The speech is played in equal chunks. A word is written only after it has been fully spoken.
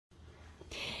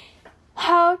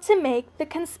How to make the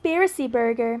conspiracy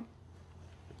burger.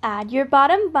 Add your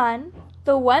bottom bun,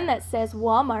 the one that says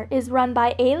Walmart is run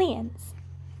by aliens.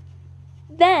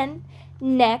 Then,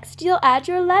 next you'll add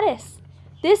your lettuce.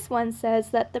 This one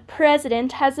says that the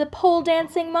president has a pole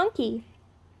dancing monkey.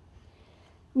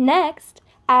 Next,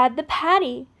 add the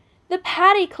patty. The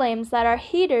patty claims that our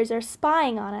heaters are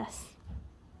spying on us.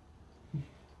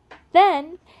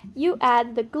 Then, you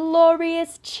add the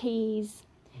glorious cheese.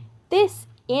 This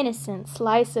innocent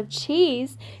slice of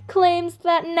cheese claims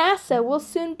that NASA will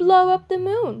soon blow up the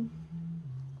moon.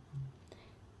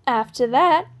 After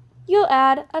that, you'll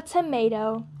add a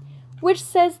tomato, which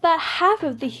says that half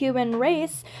of the human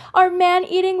race are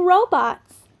man-eating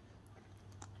robots.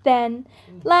 Then,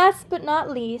 last but not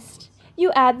least,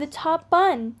 you add the top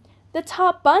bun. The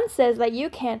top bun says that you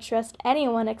can't trust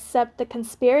anyone except the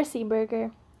conspiracy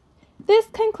burger. This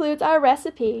concludes our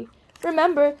recipe.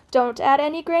 Remember, don't add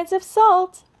any grains of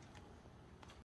salt.